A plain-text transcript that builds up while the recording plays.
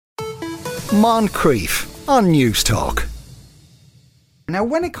Moncrief on News Talk. Now,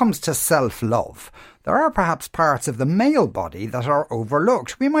 when it comes to self-love, there are perhaps parts of the male body that are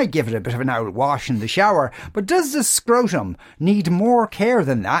overlooked. We might give it a bit of an old wash in the shower, but does the scrotum need more care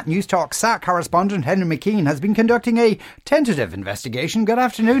than that? News Talk SAC correspondent Henry McKean has been conducting a tentative investigation. Good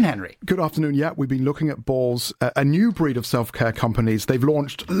afternoon, Henry. Good afternoon. Yeah, we've been looking at balls, a new breed of self-care companies. They've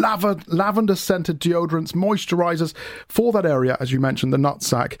launched lavender-scented deodorants, moisturisers for that area, as you mentioned, the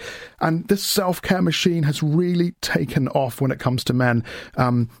nutsack. And this self-care machine has really taken off when it comes to men.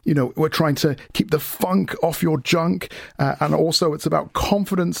 We're trying to keep the funk off your junk, and also it's about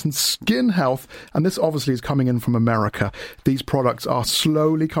confidence and skin health, and this obviously is coming in from America. These products are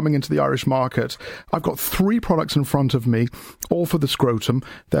slowly coming into the Irish market. I've got 3 products in front of me, all for the scrotum.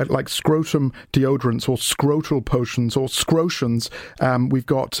 They're like scrotum deodorants or scrotal potions or scrotions. We've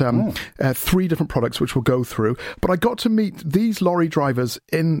got 3 different products which we'll go through, but I got to meet these lorry drivers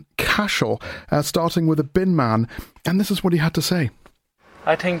in Cashel, starting with a bin man, and this is what he had to say.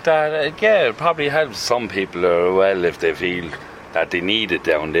 I think that, it probably helps some people if they feel that they need it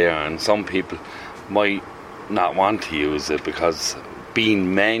down there, and some people might not want to use it because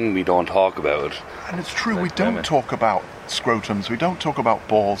being men, we don't talk about it. And it's true, we don't talk about scrotums, we don't talk about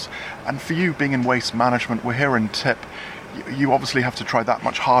balls, and for you being in waste management, we're here in Tip, you obviously have to try that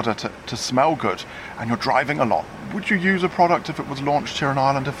much harder to smell good, and you're driving a lot. Would you use a product if it was launched here in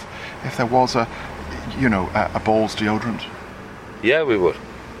Ireland, if there was a balls deodorant? Yeah, we would.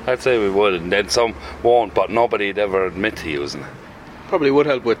 I'd say we would, and then some won't, but nobody'd ever admit to using it. Probably would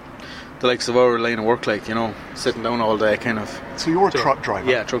help with the likes of our line of work, sitting down all day, kind of. So you're a truck driver?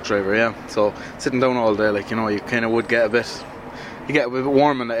 Yeah, truck driver, yeah. So sitting down all day, you kind of would get a bit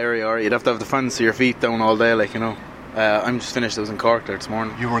warm in the area, or you'd have to have the fans to your feet down all day, I'm just finished, I was in Cork there this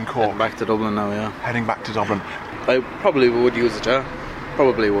morning. You were in Cork? Heading back to Dublin now, yeah. Heading back to Dublin? I probably would use it, yeah.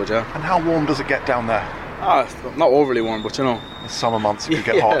 Probably would, yeah. And how warm does it get down there? Not overly warm, but The summer months it could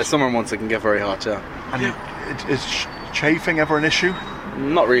get hot. Yeah, summer months it can get very hot, yeah. And is chafing ever an issue?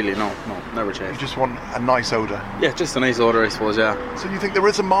 Not really, no, never chafe. You just want a nice odour? Yeah, just a nice odour, I suppose, yeah. So you think there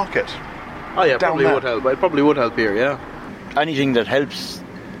is a market? Oh yeah, probably would help. It probably would help here, yeah. Anything that helps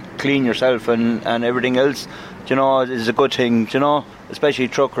clean yourself and everything else, is a good thing, especially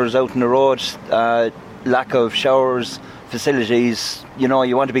truckers out on the road, lack of showers, facilities, you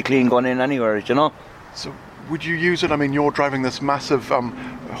want to be clean going in anywhere, So would you use it? I mean, you're driving this massive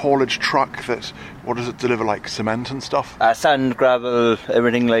haulage truck what does it deliver, like cement and stuff? Sand, gravel,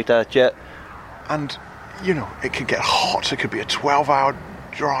 everything like that, yeah. And, it could get hot, it could be a 12-hour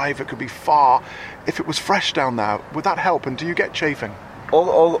drive, it could be far. If it was fresh down there, would that help? And do you get chafing?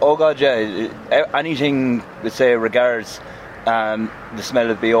 Oh God, yeah. Anything, let's say, regards the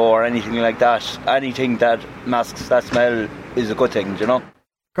smell of BO or anything like that, anything that masks that smell is a good thing,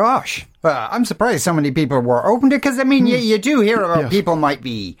 Gosh, well, I'm surprised so many people were open to it, because, you do hear about people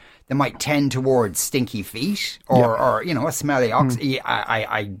they might tend towards stinky feet or a smelly ox.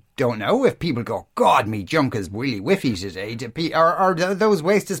 I don't know if people go, God, me junk is really whiffy today. Are those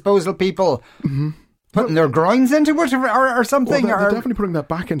waste disposal people putting their groins into it or something? Well, they're definitely putting that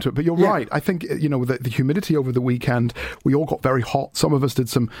back into it, but you're right. I think, the humidity over the weekend, we all got very hot. Some of us did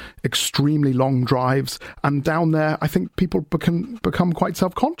some extremely long drives, and down there, I think people can become quite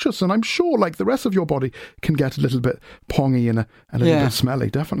self-conscious, and I'm sure, like the rest of your body, can get a little bit pongy and a little bit smelly,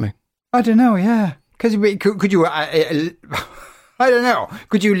 definitely. I don't know, yeah. Could you... I don't know.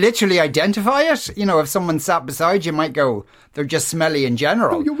 Could you literally identify it? If someone sat beside you, might go, they're just smelly in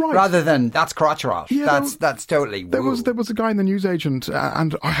general. Oh, you're right. Rather than, that's crotch rot. Yeah, that's totally... There was a guy in the newsagent,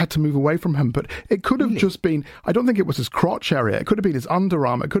 and I had to move away from him, but it could have just been... I don't think it was his crotch area. It could have been his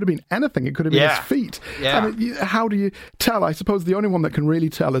underarm. It could have been anything. It could have been his feet. Yeah. And how do you tell? I suppose the only one that can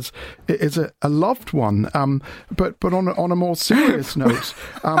really tell is a loved one. But on a more serious note...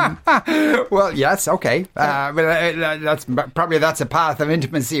 well, yes, okay. That's a path of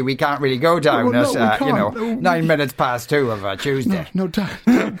intimacy we can't really go down 9 minutes past 2 of a Tuesday. No,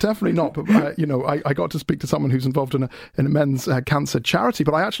 definitely not. But I got to speak to someone who's involved in a men's cancer charity.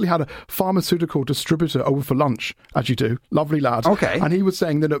 But I actually had a pharmaceutical distributor over for lunch, as you do. Lovely lad. Okay. And he was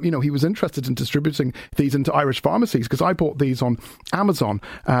saying that he was interested in distributing these into Irish pharmacies, because I bought these on Amazon,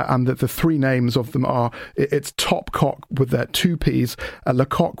 and that the 3 names of them are, it's Top Cock with their 2 P's,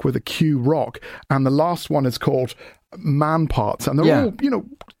 Lecoq with a Q Rock, and the last one is called Man Parts, and they're all similar,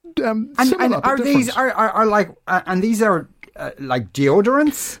 and are these are like and these are like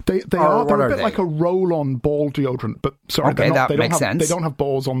deodorants? They are. They're a bit like a roll-on ball deodorant, but sorry, okay, that makes sense. They don't have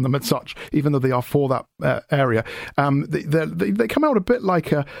balls on them as such, even though they are for that area. They come out a bit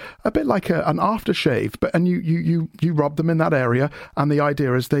like an aftershave, and you rub them in that area, and the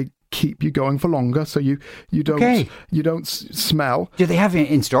idea is they keep you going for longer, so you don't smell. Do they have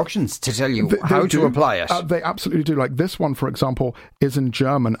instructions to tell you how to apply it? They absolutely do. Like this one, for example, is in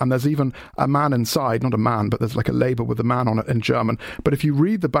German, and there's even a man inside, not a man, but there's like a label with a man on it in German. But if you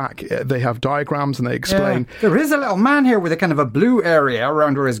read the back, they have diagrams and they explain. Yeah. There is a little man here with a kind of a blue area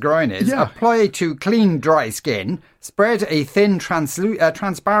around where his groin is. Yeah. Apply to clean, dry skin. Spread a thin,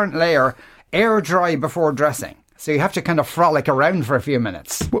 transparent layer. Air dry before dressing. So you have to kind of frolic around for a few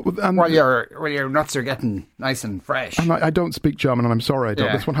minutes while your nuts are getting nice and fresh. And I don't speak German, and I'm sorry I don't.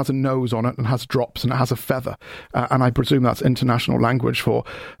 Yeah. This one has a nose on it and has drops and it has a feather. And I presume that's international language for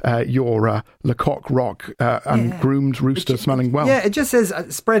your Le Coq Rock and groomed rooster smelling well. Yeah, it just says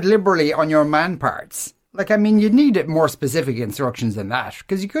spread liberally on your man parts. Like, I mean, you'd need more specific instructions than that,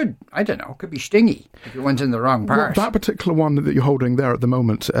 because you could, I don't know, it could be stingy if you went in the wrong part. Well, that particular one that you're holding there at the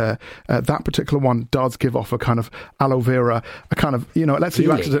moment, that particular one does give off a kind of aloe vera, a kind of, let's say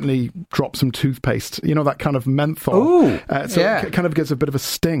you accidentally drop some toothpaste, that kind of menthol. Ooh, it kind of gives a bit of a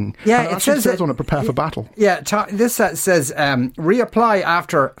sting. Yeah, and it says on it, prepare for battle. Yeah, this says, reapply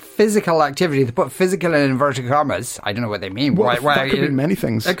after physical activity. They put physical in inverted commas. I don't know what they mean. Well, that could be many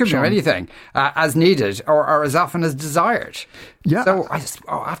things. It could be anything, as needed. Or as often as desired. Yeah. So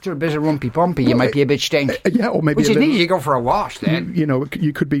after a bit of rumpy pumpy, you might be a bit stink. Yeah, or maybe you go for a wash then.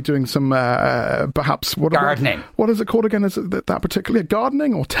 You could be doing some perhaps gardening. What is it called again? Is it that particular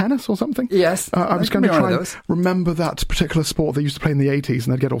gardening or tennis or something? Yes. I was going to try and remember that particular sport they used to play in the 80s,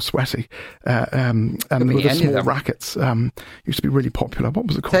 and they'd get all sweaty and with the small rackets. Used to be really popular. What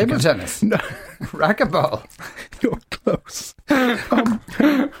was it called? Table tennis. No, racquetball. You're close.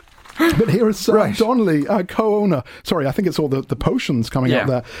 But here is Sam Donnelly, co-owner. Sorry, I think it's all the potions coming up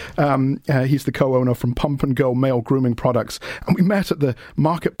there. He's the co-owner from Pump and Go Male Grooming Products. And we met at the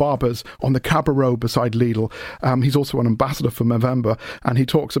Market Barbers on the Cabra Road beside Lidl. He's also an ambassador for Movember, and he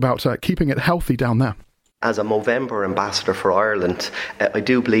talks about keeping it healthy down there. As a Movember ambassador for Ireland, I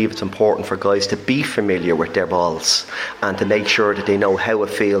do believe it's important for guys to be familiar with their balls and to make sure that they know how it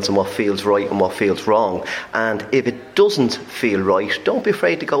feels and what feels right and what feels wrong. And if it doesn't feel right, don't be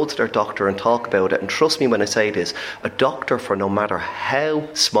afraid to go to their doctor and talk about it. And trust me when I say this, a doctor, for no matter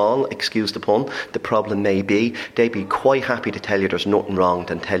how small, excuse the pun, the problem may be, they'd be quite happy to tell you there's nothing wrong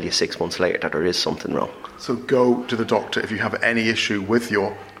than tell you 6 months later that there is something wrong. So go to the doctor if you have any issue with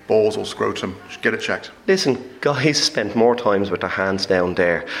your balls or scrotum. Get it checked. Listen, guys spend more times with their hands down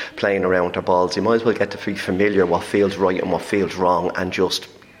there playing around with their balls. You might as well get to be familiar what feels right and what feels wrong, and just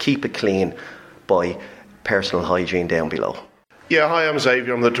keep it clean by personal hygiene down below. Yeah, hi, I'm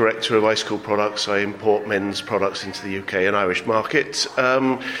Xavier. I'm the director of Ice Cool Products. I import men's products into the UK and Irish market.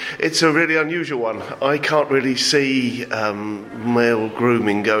 It's a really unusual one. I can't really see male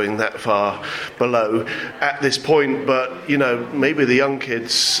grooming going that far below at this point, but, maybe the young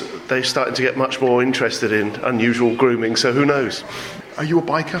kids, they're starting to get much more interested in unusual grooming, so who knows? Are you a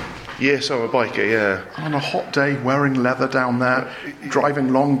biker? Yes, I'm a biker, yeah. On a hot day, wearing leather down there,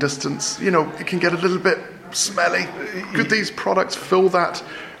 driving long distance, it can get a little bit smelly. Could these products fill that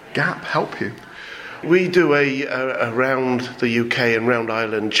gap, help you? We do a around the UK and round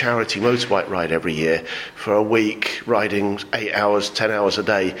Ireland charity motorbike ride every year for a week, riding 8 hours, 10 hours a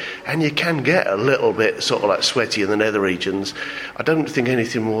day, and you can get a little bit sort of like sweaty in the nether regions. I don't think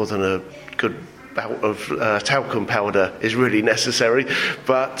anything more than a good bout of talcum powder is really necessary,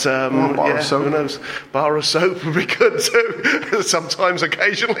 but of soap. Who knows? Bar of soap would be good too. Sometimes,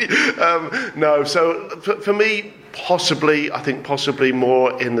 occasionally. No, so for me, I think possibly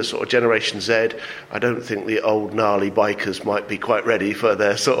more in the sort of Generation Z. I don't think the old gnarly bikers might be quite ready for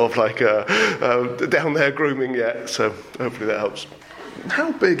their sort of like down there grooming yet. So hopefully that helps.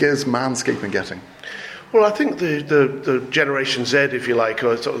 How big is manscaping getting? Well, I think the Generation Z, if you like,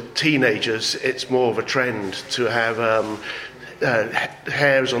 or sort of teenagers, it's more of a trend to have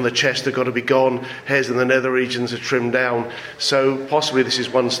hairs on the chest have got to be gone, hairs in the nether regions are trimmed down. So possibly this is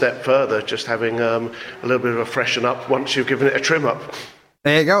one step further, just having a little bit of a freshen up once you've given it a trim up.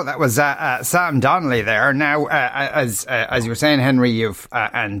 There you go. That was Sam Donnelly there. Now, as you were saying, Henry,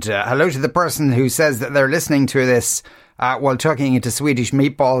 hello to the person who says that they're listening to this while tucking into Swedish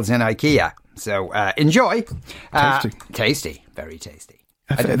meatballs in IKEA. So enjoy. Tasty. Very tasty.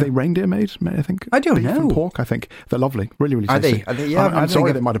 Are they reindeer made? I think. I don't Beef know. And pork, I think. They're lovely. Really, really tasty. Are they? Yeah. I'm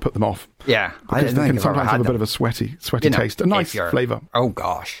sorry they might have put them off. Yeah. Because they can sometimes have a bit of a sweaty taste. A nice flavour. Oh,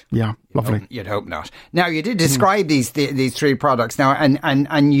 gosh. Yeah. Lovely. You'd hope not. Now, you did describe these three products now,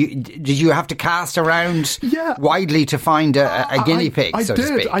 and did you have to cast around widely to find a guinea pig, so to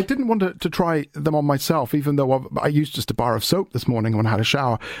speak? I didn't want to try them on myself, even though I used just a bar of soap this morning when I had a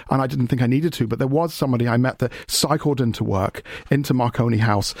shower, and I didn't think I needed to, but there was somebody I met that cycled into work, into Marconi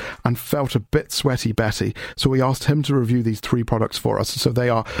house and felt a bit sweaty Betty. So we asked him to review these 3 products for us. So they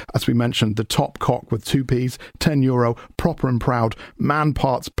are, as we mentioned, the Top Cock with 2 Ps, €10, Proper and Proud, Man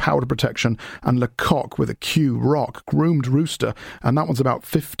Parts Powder Protection, and Le Coq with a Q, Rock, Groomed Rooster. And that one's about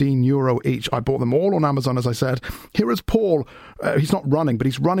 €15 each. I bought them all on Amazon, as I said. Here is Paul. He's not running, but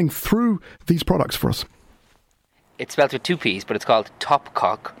he's running through these products for us. It's spelled with 2 Ps, but it's called Top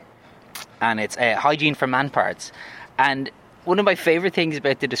Cock, and it's hygiene for man parts. And one of my favourite things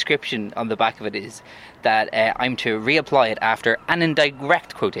about the description on the back of it is that I'm to reapply it after, and in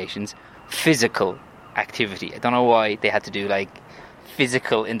direct quotations, physical activity. I don't know why they had to do like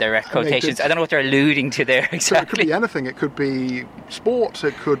physical in direct quotations. I don't know what they're alluding to there exactly. So it could be anything. It could be sport.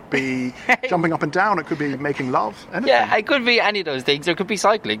 It could be jumping up and down. It could be making love. Anything. Yeah, it could be any of those things. It could be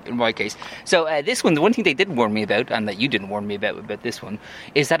cycling in my case. So this one, the one thing they didn't warn me about, and that you didn't warn me about this one,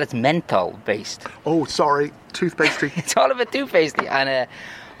 is that it's menthol based. Oh, sorry, toothpastey. It's all about toothpastey, and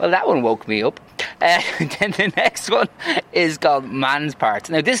well, that one woke me up. Then the next one is called Man's Parts.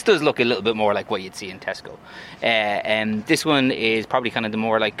 Now, this does look a little bit more like what you'd see in Tesco. This one is probably kind of the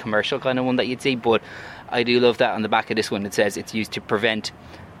more like commercial kind of one that you'd see, but I do love that on the back of this one. It says it's used to prevent,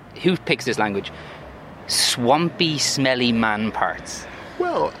 who picks this language? Swampy, smelly man parts.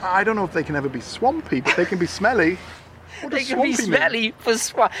 Well, I don't know if they can ever be swampy, but they can be smelly. What they can be smelly,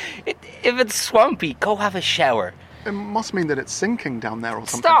 but if it's swampy, go have a shower. It must mean that it's sinking down there or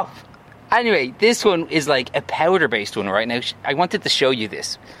something. Stop! Anyway, this one is like a powder-based one right now. I wanted to show you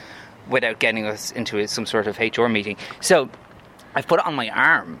this without getting us into some sort of HR meeting. So, I've put it on my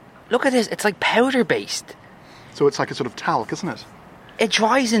arm. Look at this. It's like powder-based. So it's like a sort of talc, isn't it? It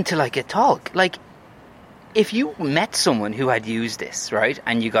dries into like a talc. Like, if you met someone who had used this, right,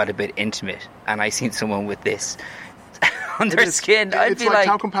 and you got a bit intimate, and I seen someone with this on their skin, I'd be like... It's like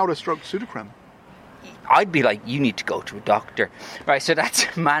talcum powder stroke pseudocreme. I'd be like, you need to go to a doctor. Right, so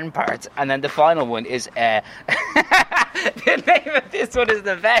that's Man Parts. And then the final one is, the name of this one is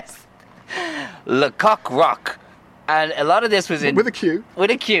the best. Le Coq Rock. And a lot of this was in... With a Q.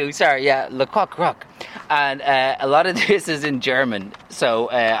 With a Q, sorry, yeah, Le Coq Rock. And a lot of this is in German. So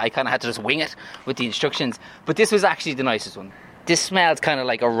I kind of had to just wing it with the instructions. But this was actually the nicest one. This smells kind of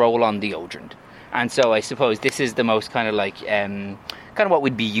like a roll-on deodorant. And so I suppose this is the most kind of like... kind of what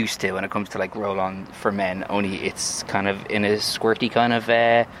we'd be used to when it comes to like roll-on for men, only it's kind of in a squirty kind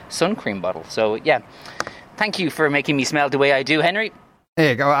of sun cream bottle. So yeah, thank you for making me smell the way I do, Henry. There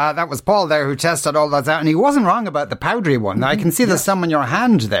you go. That was Paul there who tested all those out, and he wasn't wrong about the powdery one. I can see there's some on your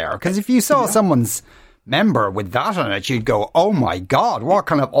hand there, because if you saw someone's member with that on it, you'd go, oh my God, what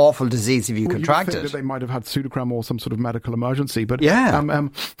kind of awful disease have you contracted? You'd think that they might have had pseudocreme or some sort of medical emergency, but yeah.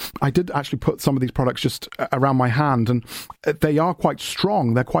 I did actually put some of these products just around my hand, and they are quite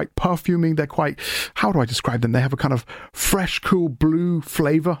strong. They're quite perfuming. They're quite, how do I describe them? They have a kind of fresh, cool blue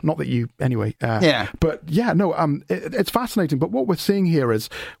flavour. Not that you, anyway. Yeah. But yeah, no, it's fascinating. But what we're seeing here is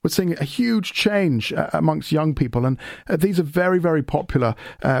we're seeing a huge change amongst young people, and these are very, very popular.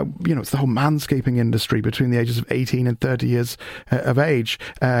 It's the whole manscaping industry between the ages of 18 and 30 years of age.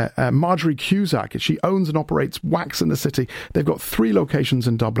 Marjorie Cusack, she owns and operates Wax in the City. They've got 3 locations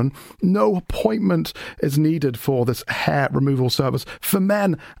in Dublin. No appointment is needed for this hair removal service for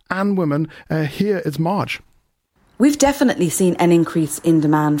men and women. Here is Marge. We've definitely seen an increase in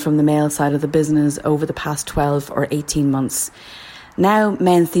demand from the male side of the business over the past 12 or 18 months. Now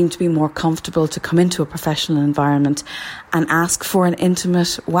men seem to be more comfortable to come into a professional environment and ask for an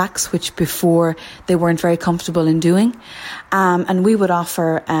intimate wax, which before they weren't very comfortable in doing. And we would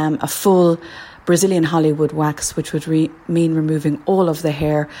offer a full Brazilian Hollywood wax, which would mean removing all of the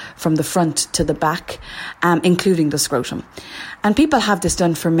hair from the front to the back, including the scrotum. And people have this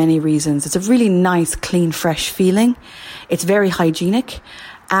done for many reasons. It's a really nice, clean, fresh feeling. It's very hygienic.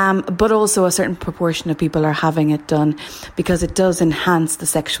 But also a certain proportion of people are having it done because it does enhance the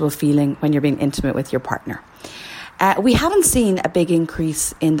sexual feeling when you're being intimate with your partner. We haven't seen a big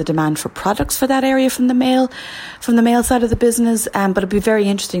increase in the demand for products for that area from the male side of the business, but it'd be very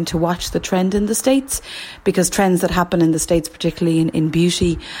interesting to watch the trend in the States, because trends that happen in the States, particularly in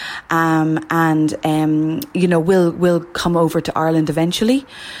beauty, will come over to Ireland eventually.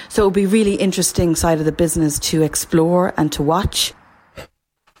 So it'll be really interesting side of the business to explore and to watch.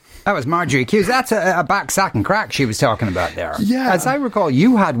 That was Marjorie Hughes. That's a back sack and crack she was talking about there. Yeah. As I recall,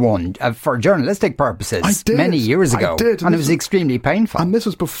 you had one for journalistic purposes many years ago. I did. And it was extremely painful. And this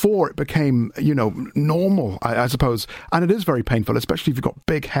was before it became, normal, I suppose. And it is very painful, especially if you've got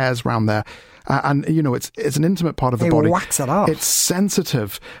big hairs around there. And it's an intimate part of the body. It whacks it off. It's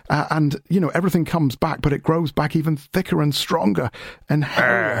sensitive. And, everything comes back, but it grows back even thicker and stronger and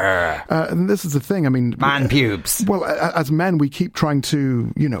hairier. And this is the thing, I mean... Man pubes. Well, as men, we keep trying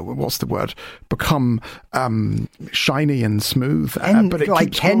to, what's the word? Become shiny and smooth. But it like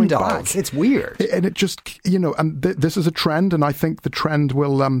keeps Ken growing dolls. back. It's weird. And it just, and this is a trend, and I think the trend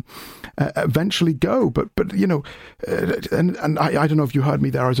will eventually go. But and I don't know if you heard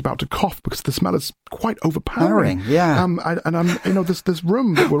me there, I was about to cough because the smell is quite overpowering. Yeah. And I'm, this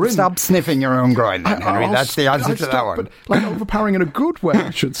room that we're in. Stop sniffing your own groin then, Henry. That's the answer to that one. But like overpowering in a good way, I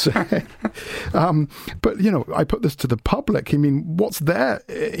should say. But, I put this to the public. I mean, what's their,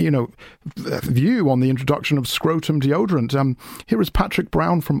 view on the introduction of Scrotum deodorant? Here is Patrick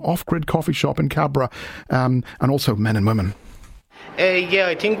Brown from Off Grid Coffee Shop in Cabra, and also Men and Women.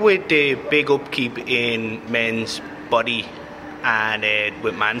 I think with the big upkeep in men's body and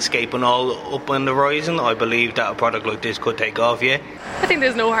with manscaping all up on the horizon, I believe that a product like this could take off, yeah. I think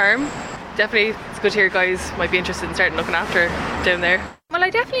there's no harm. Definitely, it's good to hear guys might be interested in starting looking after down there. Well, I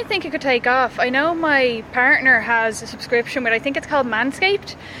definitely think it could take off. I know my partner has a subscription with, I think it's called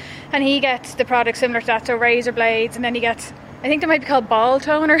Manscaped, and he gets the products similar to that, so razor blades, and then he gets, I think they might be called ball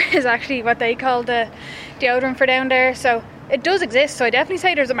toner is actually what they call the deodorant for down there. So it does exist, so I definitely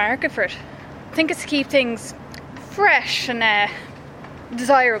say there's a market for it. I think it's to keep things fresh and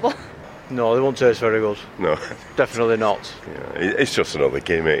desirable. No, they won't taste very good. No. Definitely not. Yeah, it's just another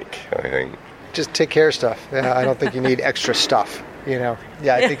gimmick, I think. Just take care of stuff. Yeah, I don't think you need extra stuff, Yeah,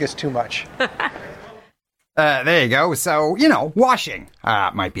 I think it's too much. There you go. So, washing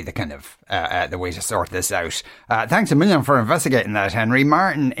might be the kind of the way to sort this out. Thanks a million for investigating that, Henry.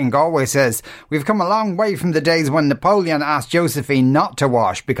 Martin in Galway says, we've come a long way from the days when Napoleon asked Josephine not to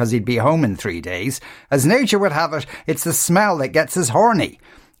wash because he'd be home in 3 days. As nature would have it, it's the smell that gets us horny.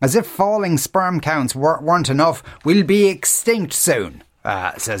 As if falling sperm counts weren't enough, we'll be extinct soon,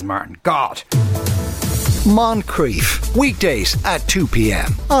 says Martin. God. Moncrief, weekdays at 2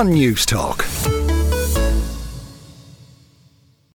 p.m. on News Talk.